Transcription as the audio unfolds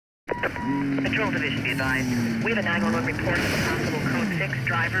Patrol Division, be advised. We have a 911 report of a possible Code 6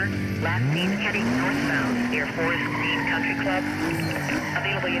 driver, last seen heading northbound near Forest Green Country Club.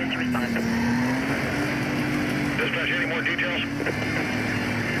 Available units to respond. Dispatch, any more details?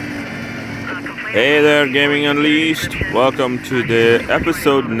 Hey there, Gaming Unleashed. Welcome to the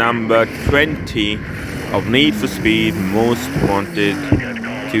episode number 20 of Need for Speed Most Wanted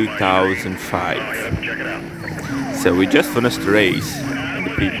 2005. So we just finished the race in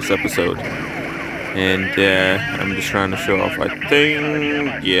the previous episode, and I'm just trying to show off. I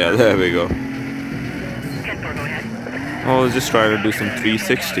think, yeah, there we go. I was just trying to do some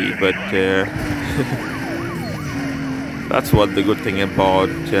 360, but that's what the good thing about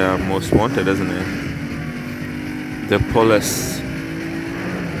Most Wanted, isn't it? The police.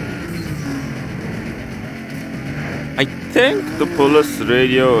 I think the police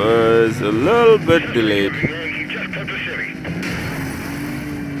radio is a little bit delayed.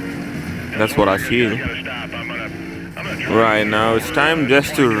 That's what I feel. Right now, it's time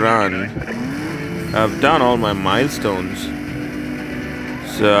just to run. I've done all my milestones.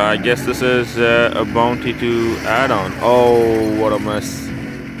 So I guess this is a bounty to add on. Oh, what a mess.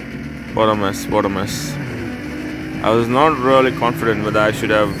 What a mess, what a mess. I was not really confident whether I should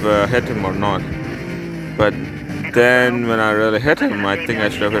have hit him or not. But then when I really hit him, I think I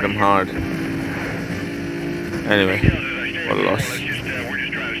should have hit him hard. Anyway, what a loss.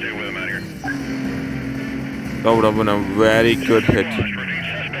 That would have been a very good hit.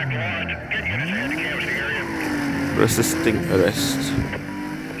 Resisting arrest.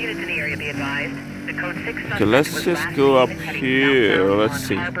 Okay, let's just go up here. Let's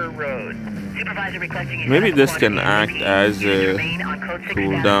see. Maybe this can act as a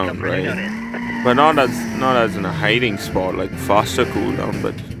cooldown, right? But not as in a hiding spot, like faster cooldown.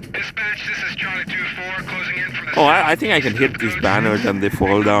 But oh, I think I can hit these banners and they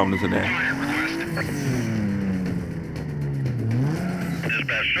fall down, isn't it?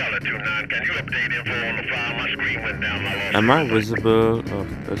 Am I visible? Oh,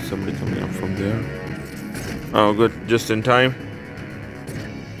 there's somebody coming up from there. Oh, good. Just in time.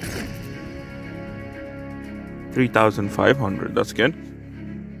 3,500. That's good.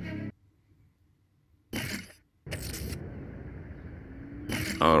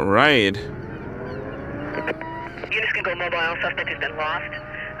 All right. Units can go mobile. Suspect has been lost.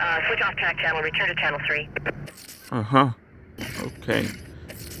 Switch off track channel. Return to channel 3. Okay.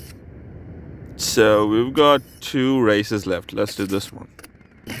 So we've got 2 races left. Let's do this one.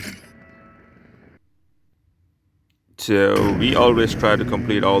 So we always try to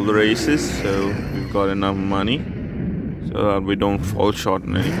complete all the races, so we've got enough money so that we don't fall short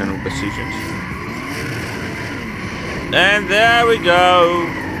in any kind of decisions. And there we go.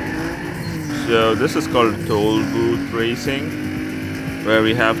 So this is called toll booth racing, where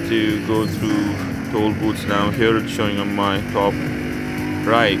we have to go through toll booths. Now here it's showing on my top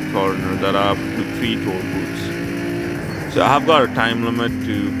right corner that I have to do 3 toll booths. So I have got a time limit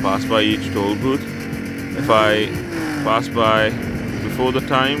to pass by each toll booth. If I pass by before the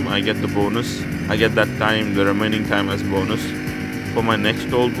time, I get the bonus. I get that time, the remaining time, as bonus for my next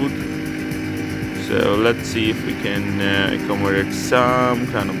toll booth. So let's see if we can accommodate some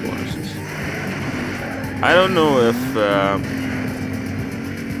kind of bonuses. I don't know if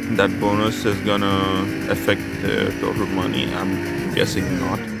that bonus is gonna affect the total money. I'm guessing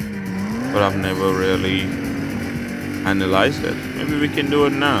not, but I've never really analyzed it. Maybe we can do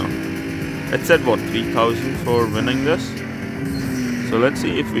it now. It said what, 3,000 for winning this, so let's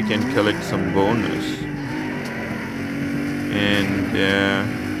see if we can collect some bonus, and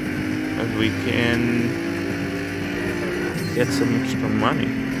if we can get some extra money.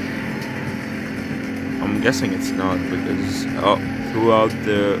 I'm guessing it's not, because throughout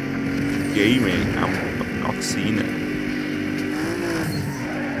the gaming I've not seen it.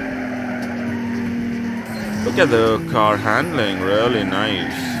 Look at the car handling, really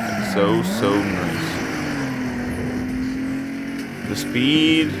nice. It's so nice. The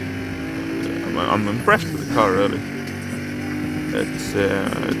speed, I'm impressed with the car, really. It's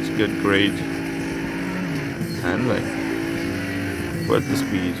good, great handling. But the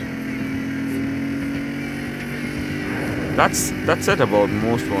speed. That's it about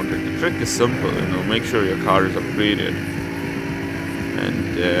Most Wanted. The trick is simple, make sure your car is upgraded,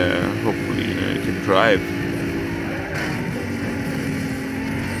 and hopefully you can drive.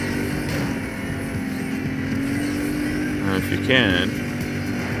 If you can,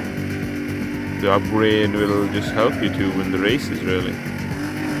 the upgrade will just help you to win the races, really.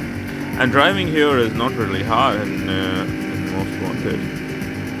 And driving here is not really hard in Most Wanted.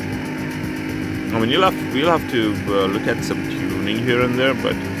 I mean, we'll have to look at some tuning here and there,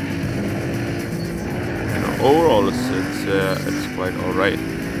 but overall it's quite alright.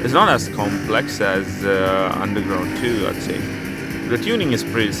 It's not as complex as Underground 2, I'd say. The tuning is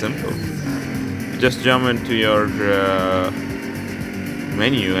pretty simple. You just jump into your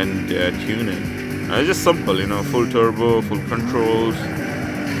menu and tune it. It's just simple, you know, full turbo, full controls,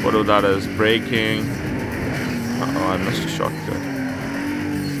 whatever that is, braking. Uh-oh, I missed a shortcut.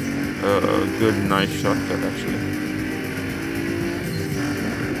 Good, nice shortcut actually.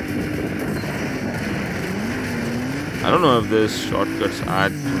 I don't know if these shortcuts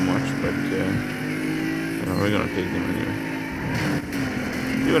add too much, but you know, we're gonna take them anyway.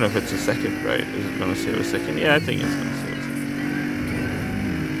 Even if it's a second, right? Is it gonna save a second? Yeah, I think it's gonna save a second.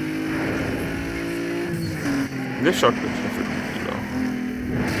 This shortcut's definitely low.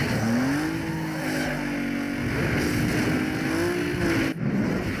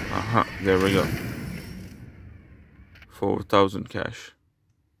 Aha, there we go. 4,000 cash.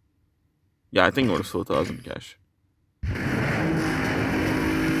 Yeah, I think it was 4,000 cash.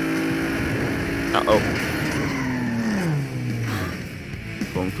 Uh-oh.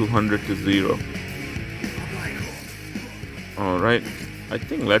 From 200 to 0. Alright. I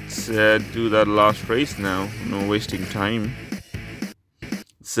think let's do that last race now. No wasting time.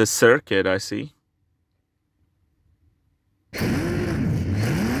 It's a circuit, I see.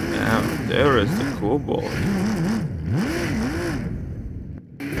 Yeah, there is the cobalt.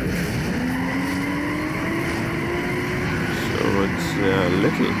 So it's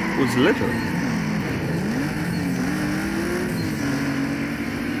little. Who's little?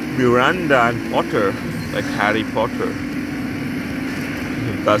 Miranda and Potter, like Harry Potter.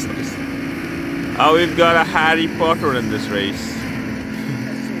 That's nice. Oh, we've got a Harry Potter in this race.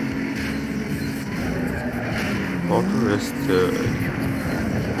 Potter is third.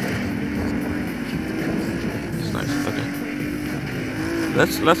 It's nice. Okay.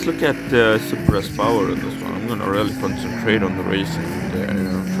 Let's look at Supra's power in this one. I'm gonna really concentrate on the race and you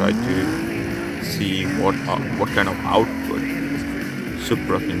know, try to see what kind of output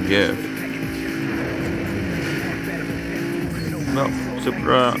Supra can give. No,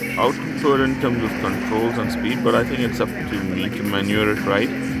 Supra output in terms of controls and speed, but I think it's up to me to maneuver it right.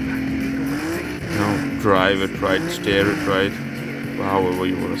 You know, drive it right, steer it right, however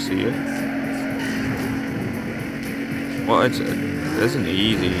you want to see it. Well, it isn't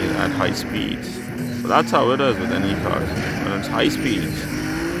easy at high speeds, but that's how it is with any car. When it's high speeds,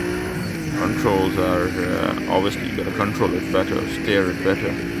 controls are obviously you gotta control it better, steer it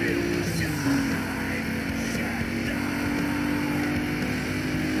better.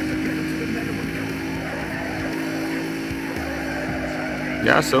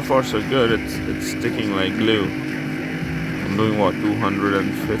 Yeah, so far so good. It's sticking like glue. I'm doing what,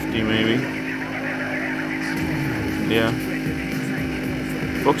 250 maybe? Yeah.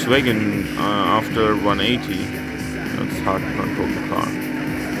 Volkswagen after 180, it's hard to control the car.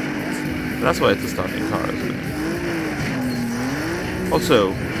 That's why it's a starting car, isn't it?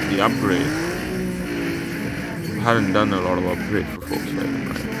 Also, the upgrade. I hadn't done a lot of upgrade for Volkswagen,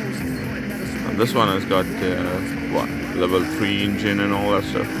 right? And this one has got what, level 3 engine and all that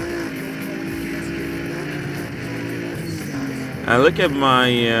stuff. And look at my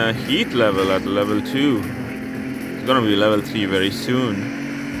heat level at level 2. It's gonna be level 3 very soon.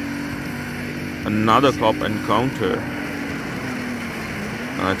 Another cop encounter.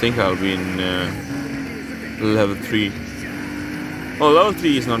 I think I'll be in level 3. Well, level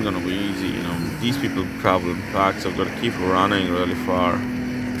 3 is not gonna be easy, you know. These people travel in packs, I've got to keep running really far.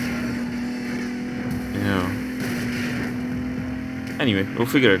 Yeah. Anyway, we'll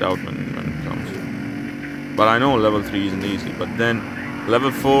figure it out when it comes. But I know level 3 isn't easy, but then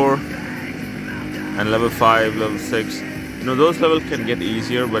level 4 and level 5, level 6, you know, those levels can get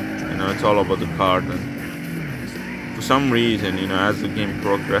easier, but you know, it's all about the card. And for some reason, you know, as the game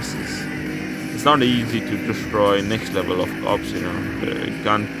progresses, it's not easy to destroy next level of cops, you know. You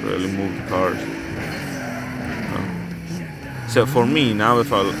can't really move the cars. So for me, now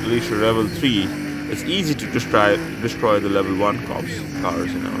if I reach level 3, it's easy to destroy the level 1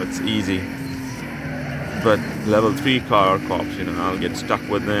 cars, you know, it's easy. But level 3 cops, you know, I'll get stuck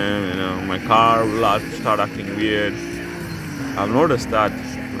with them, you know, my car will start acting weird. I've noticed that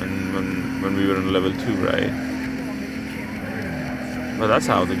when we were in level 2, right? But that's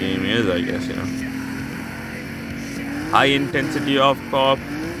how the game is, I guess, you know. High intensity of cop,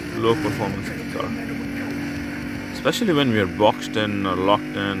 low performance of the car. Especially when we are boxed in or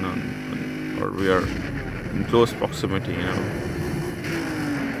locked in or we are in close proximity, you know.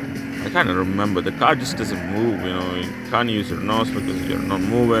 I kind of remember the car just doesn't move, you know. You can't use your nose because you're not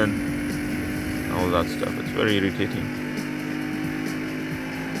moving. All that stuff. It's very irritating.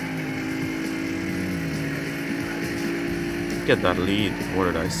 Look at that lead. What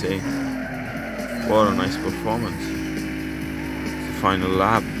did I say? What a nice performance. It's the final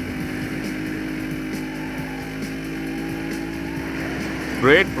lap.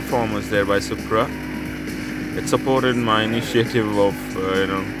 Great performance there by Supra. It supported my initiative of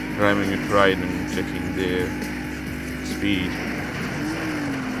driving it right and checking their speed.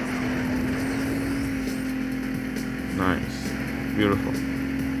 Nice, beautiful.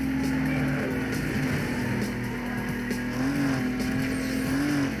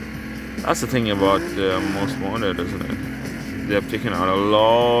 That's the thing about Most Wanted, isn't it? They have taken out a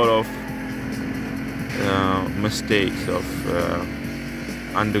lot of mistakes of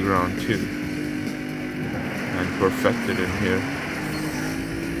Underground 2 and perfected in here.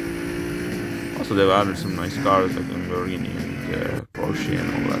 Also, they've added some nice cars like Lamborghini and Porsche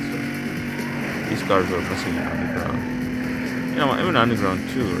and all that stuff. These cars were missing in Underground. You know, even Underground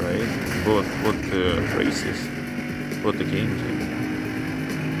 2, right? Both the races, both the games.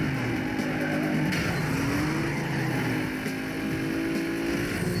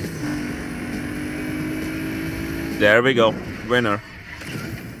 There we go, winner.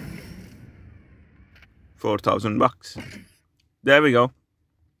 $4,000. There we go.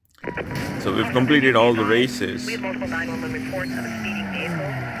 So we've completed all the races. We have multiple 911 reports of a speeding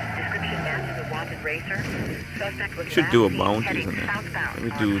vehicle. Description matches a wanted racer. Suspect was Should do a bounty, isn't it? Let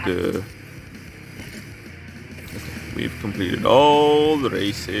me do the... Okay, we've completed all the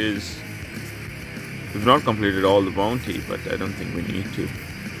races. We've not completed all the bounty, but I don't think we need to.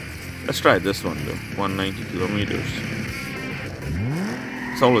 Let's try this one though. 190 kilometers.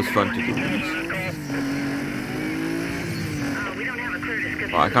 It's always fun to do these.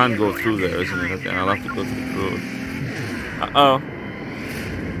 Oh, I can't go through there, isn't it? Okay, I'll have to go through the road. Uh-oh.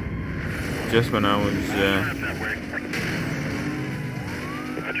 Just when I was... Just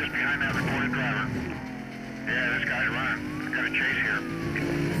behind that reported driver. Yeah, this guy's running. Got a chase here.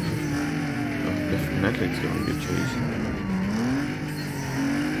 Oh, definitely it's going to be a chase.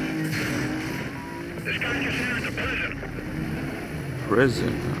 This guy just entered the prison.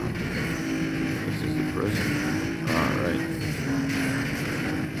 Prison? This is the prison. Alright.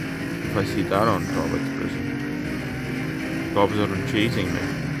 If I see that on top, it's prison. Cops are chasing me.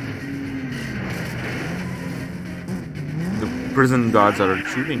 The prison guards are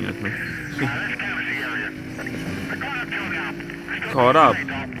shooting at me. Caught up.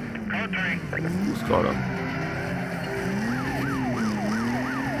 Who's caught up?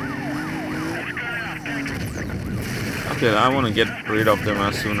 Okay, I want to get rid of them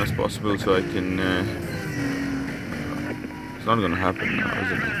as soon as possible so I can... it's not gonna happen now,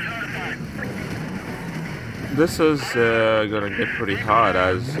 isn't it? This is gonna get pretty hard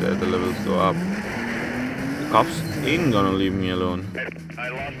as the levels go up. The cops ain't gonna leave me alone. I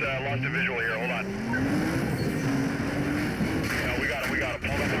lost a visual here. Hold on. No, we got him.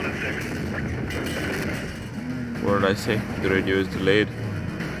 Pull up on at 6. What did I say? The radio is delayed.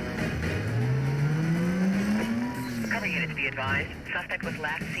 Cover units be advised. Suspect was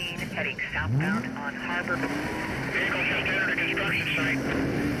last seen heading southbound on Harbor. Vehicle just entered a construction site.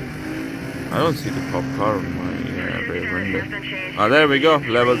 I don't see the cop car on my rear window. Ah, there we go.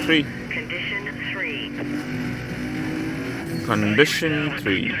 Level 3. Condition 3. Condition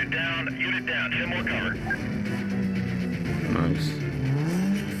 3. Unit down. 10 more cover. Nice.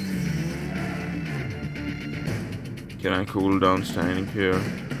 Can I cool down standing here?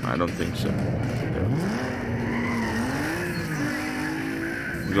 I don't think so. Yeah.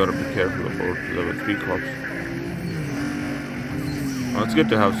 You gotta be careful about level 3 cops. Oh, it's good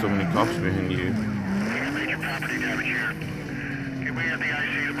to have so many cops behind you. Major property damage here. Can we get the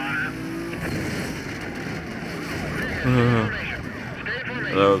IC to monitor?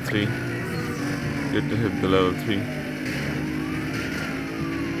 Level 3. Good to hit the level 3.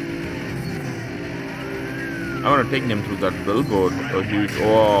 I want to take them through that billboard. A huge...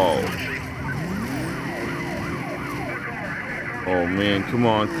 Whoa. Oh man, come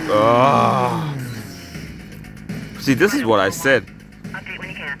on. Ah. See, this is what I said.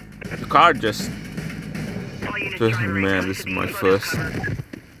 The car just... Man, this is my first...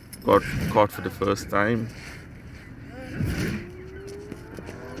 Got caught for the first time.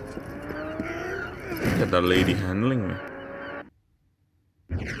 Look at that lady handling me.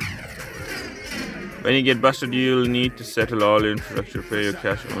 When you get busted, you'll need to settle all your infrastructure, pay your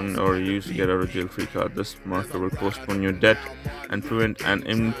cash on or use to get out of jail free card. This marker will postpone your debt and prevent an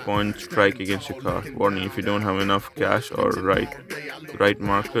in-point strike against your car. Warning, if you don't have enough cash or the right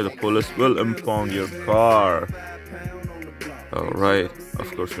marker, the police will impound your car. Alright,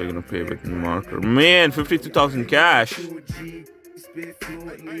 of course we're gonna pay with the marker. Man, 52,000 cash.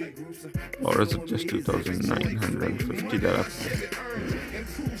 Or is it just 2,950 that up?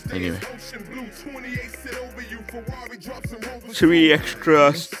 Anyway. 3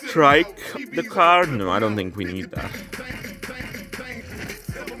 extra strike the car? No, I don't think we need that.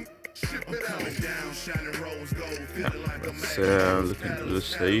 Yeah, let's look into the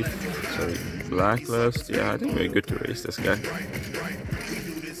safe. Blacklist. Yeah, I think we're good to race this guy.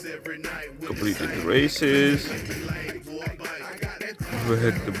 Completed the races. We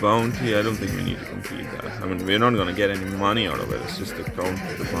hit the bounty. I don't think we need to complete that. I mean, we're not gonna get any money out of it. It's just to count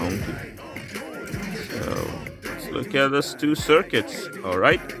the bounty. So let's look at these 2 circuits. All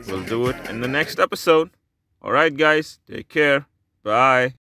right, we'll do it in the next episode. All right, guys, take care. Bye.